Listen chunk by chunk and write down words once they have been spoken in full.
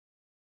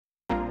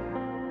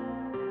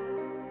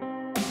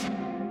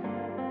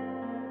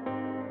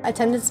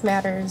Attendance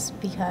matters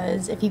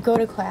because if you go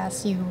to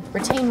class, you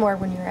retain more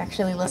when you're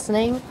actually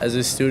listening. As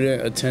a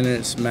student,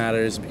 attendance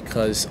matters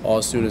because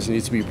all students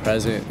need to be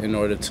present in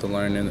order to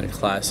learn in their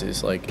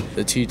classes. Like,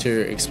 the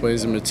teacher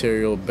explains the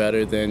material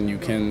better than you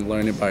can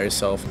learn it by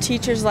yourself.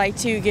 Teachers like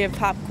to give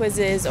pop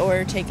quizzes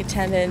or take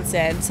attendance,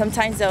 and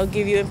sometimes they'll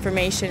give you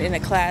information in a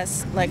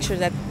class lecture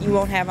that you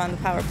won't have on the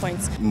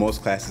PowerPoints.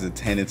 Most classes,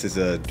 attendance is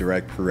a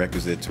direct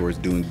prerequisite towards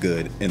doing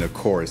good in a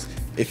course.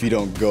 If you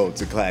don't go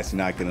to class, you're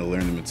not going to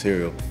learn the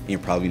material, and you're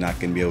probably not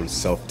going to be able to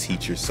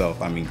self-teach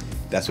yourself. I mean,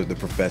 that's what the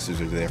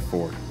professors are there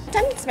for.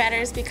 Attendance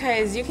matters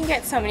because you can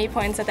get so many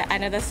points at the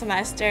end of the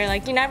semester.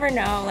 Like, you never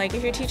know. Like,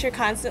 if your teacher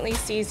constantly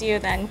sees you,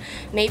 then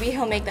maybe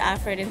he'll make the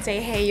effort and say,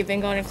 hey, you've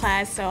been going to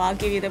class, so I'll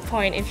give you the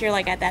point if you're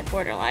like at that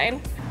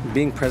borderline.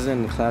 Being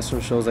present in the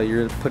classroom shows that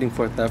you're putting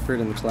forth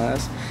effort in the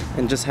class,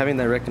 and just having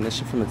that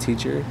recognition from the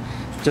teacher,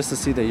 just to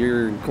see that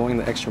you're going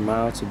the extra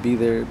mile to be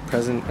there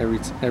present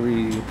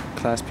every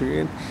class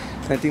period.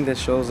 And I think that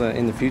shows that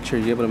in the future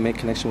you're able to make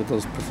connection with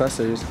those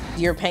professors.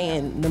 You're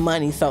paying the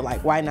money, so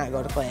like, why not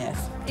go to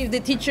class? If the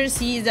teacher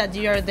sees that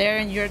you're there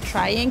and you're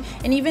trying,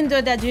 and even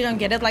though that you don't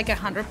get it like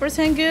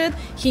 100% good,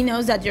 he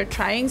knows that you're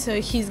trying, so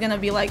he's gonna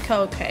be like,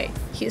 oh, okay,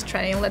 he's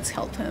trying, let's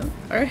help him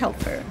or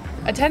help her.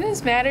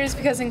 Attendance matters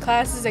because in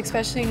classes,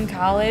 especially in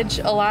college,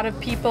 a lot of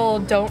people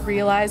don't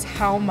realize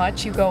how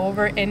much you go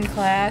over in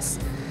class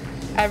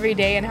every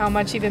day and how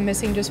much even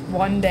missing just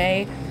one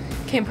day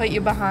can put you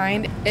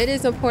behind. It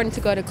is important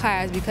to go to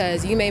class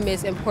because you may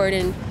miss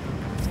important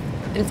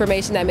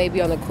information that may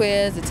be on the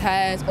quiz, the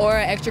test, or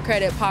an extra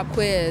credit pop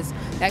quiz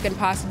that can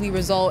possibly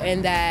result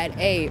in that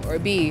A or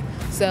B.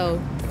 So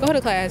go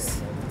to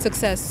class.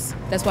 Success.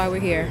 That's why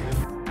we're here.